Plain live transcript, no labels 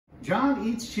John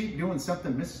eats cheap doing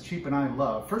something Mrs. Cheap and I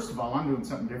love. First of all, I'm doing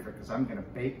something different because I'm gonna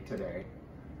bake today.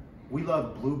 We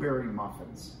love blueberry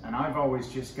muffins. And I've always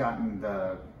just gotten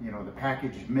the, you know, the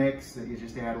packaged mix that you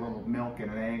just add a little milk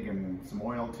and an egg and some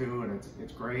oil to, and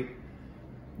it's great.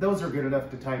 Those are good enough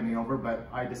to tide me over, but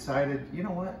I decided, you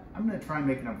know what? I'm gonna try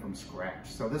making them from scratch.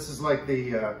 So this is like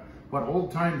the, what,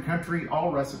 old time country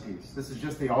Allrecipes. This is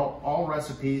just the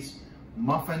Allrecipes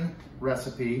muffin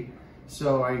recipe.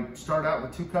 So I start out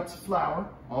with 2 cups of flour,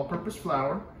 all-purpose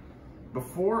flour.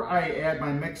 Before I add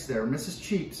my mix there, Mrs.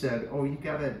 Cheap said, oh, you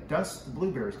gotta dust the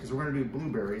blueberries, because we're gonna do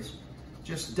blueberries.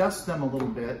 Just dust them a little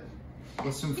bit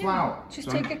with some flour. Just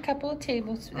take a couple of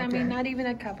tablespoons. Okay. I mean, not even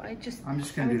a cup. I'm just gonna do that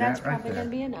right there. That's probably gonna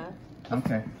be enough.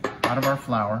 Okay, out of our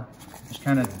flour. Just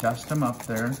kind of dust them up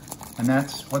there. And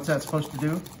what's that supposed to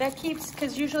do? That keeps,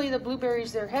 because usually the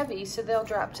blueberries, they're heavy, so they'll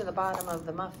drop to the bottom of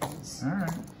the muffins. All right.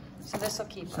 So this will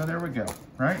keep them. So there we go,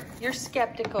 right? You're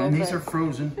skeptical. And these are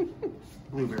frozen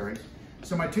blueberries.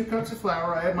 So my 2 cups of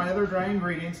flour, I have my other dry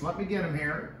ingredients. Let me get them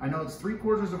here. I know it's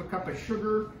 3/4 of a cup of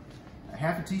sugar, a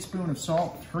half a teaspoon of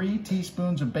salt, 3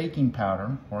 teaspoons of baking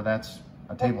powder, or that's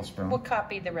a tablespoon. We'll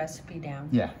copy the recipe down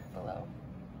below.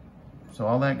 So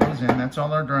all that goes in. That's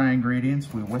all our dry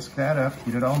ingredients. We whisk that up,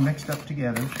 get it all mixed up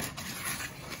together.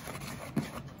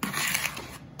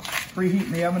 Preheat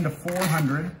in the oven to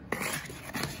 400.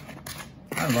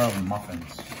 I love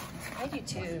muffins. I do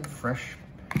too. Fresh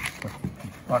with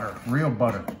butter, real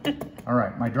butter. All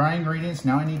right, my dry ingredients.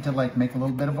 Now I need to like make a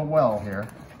little bit of a well here.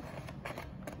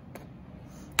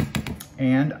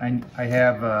 And I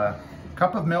have a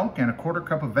cup of milk and a 1/4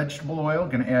 cup of vegetable oil.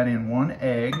 Gonna add in 1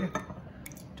 egg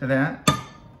to that.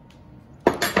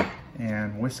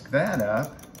 And whisk that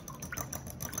up.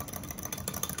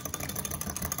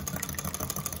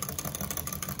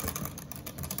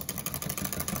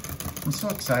 I'm so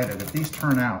excited. If these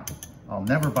turn out, I'll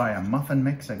never buy a muffin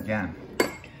mix again.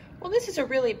 Well, this is a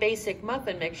really basic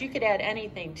muffin mix. You could add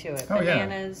anything to it.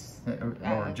 Bananas.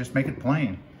 Yeah. Or just make it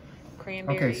plain.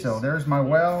 Cranberries. Okay, so there's my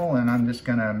well, and I'm just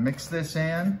gonna mix this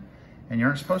in. And you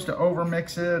aren't supposed to over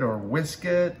mix it or whisk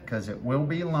it because it will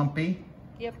be lumpy.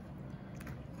 Yep.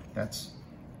 That's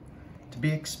to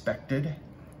be expected.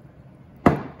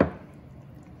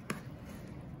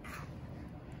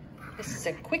 This is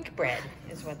a quick bread,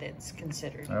 is what it's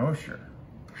considered. Oh, sure.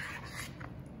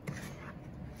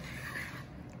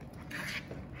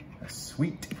 A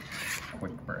sweet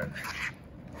quick bread.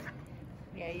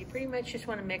 Yeah, you pretty much just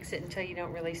want to mix it until you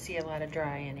don't really see a lot of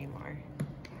dry anymore.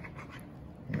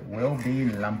 It will be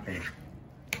lumpy.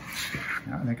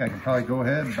 Now I think I can probably go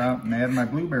ahead and add my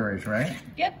blueberries, right?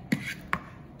 Yep.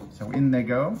 So in they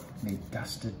go, the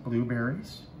dusted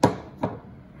blueberries.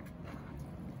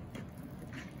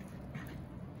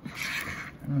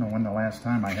 I don't know when the last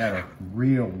time I had a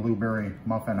real blueberry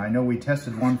muffin. I know we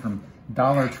tested one from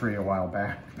Dollar Tree a while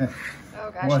back.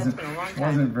 Oh gosh, that's been a long time.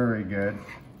 Wasn't very good.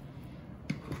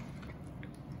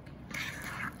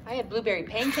 I had blueberry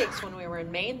pancakes when we were in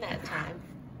Maine that time.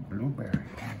 Blueberry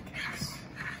pancakes.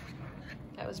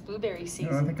 That was blueberry season.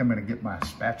 You know, I think I'm gonna get my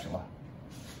spatula.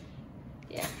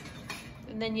 Yeah.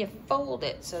 And then you fold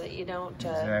it so that you don't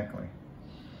exactly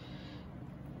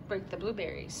break the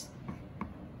blueberries.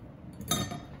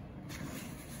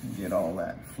 Get all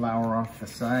that flour off the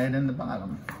side and the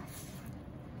bottom.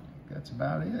 That's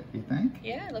about it, you think?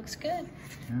 Yeah, it looks good.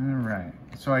 All right.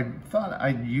 So I thought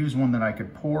I'd use one that I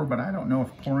could pour, but I don't know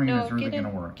if pouring is really going to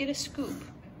work. Get a scoop.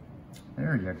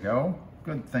 There you go.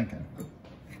 Good thinking.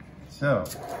 So,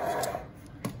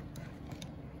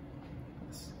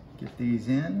 let's get these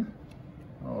in.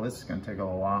 Oh, this is going to take a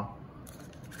little while.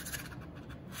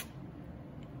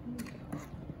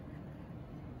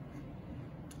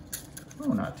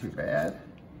 Oh, not too bad.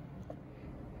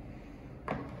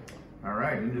 All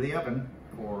right, into the oven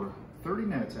for 30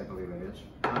 minutes, I believe it is.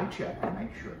 Let me check and make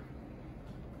sure.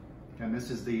 And this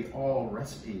is the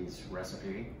Allrecipes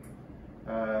recipe.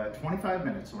 25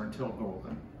 minutes or until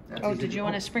golden. That's did you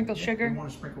want to sprinkle sugar? You want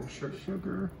to sprinkle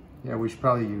sugar? Yeah, we should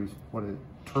probably use, what is it,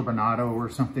 turbinado or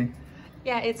something?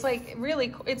 Yeah, it's like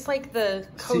really, it's like the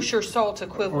kosher salt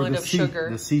equivalent of sugar.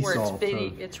 The sea where salt. It's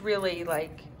big, it's really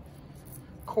like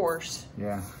coarse.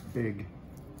 Yeah, big,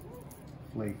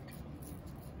 flaked.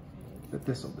 But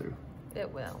this'll do.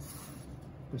 It will.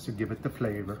 This will give it the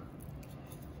flavor.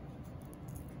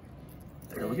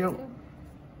 There we go.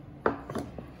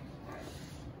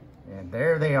 And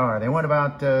there they are. They went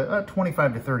about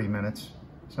 25 to 30 minutes,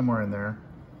 somewhere in there.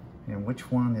 And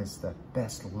which one is the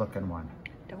best looking one?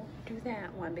 Don't do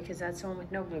that one because that's the one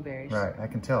with no blueberries. Right, I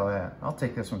can tell that. I'll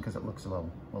take this one because it looks a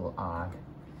little odd.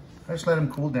 I just let them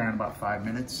cool down about 5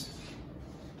 minutes.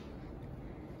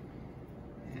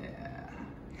 Yeah.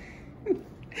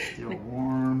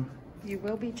 You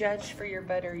will be judged for your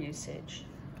butter usage.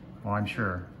 Oh, I'm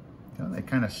sure. You know, they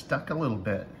kind of stuck a little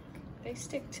bit. They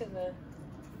stick to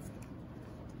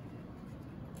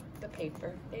the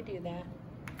paper. They do that.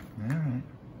 All right.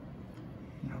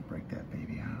 Now break that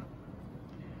baby out.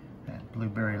 That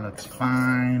blueberry looks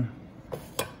fine.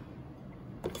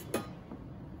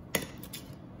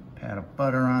 Pat of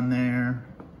butter on there.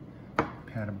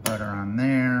 Pat of butter on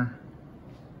there.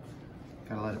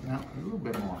 Gotta let it melt a little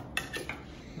bit more.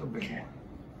 A little bit more.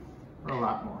 Or a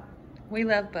lot more. We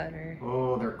love butter.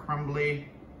 Oh, they're crumbly.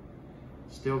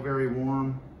 Still very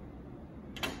warm.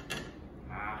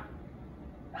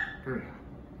 Very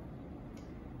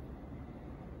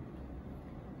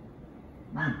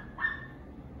hot.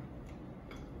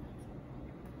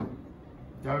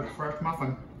 That was a fresh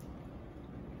muffin.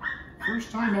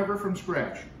 First time ever from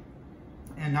scratch.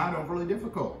 And not overly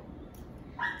difficult.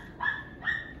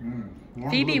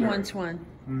 Phoebe wants one.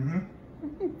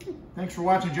 Thanks for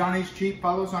watching Johnny's Cheap.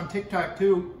 Follow us on TikTok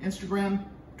too. Instagram,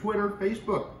 Twitter,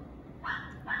 Facebook.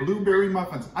 Blueberry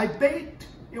muffins. I baked.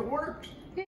 It worked.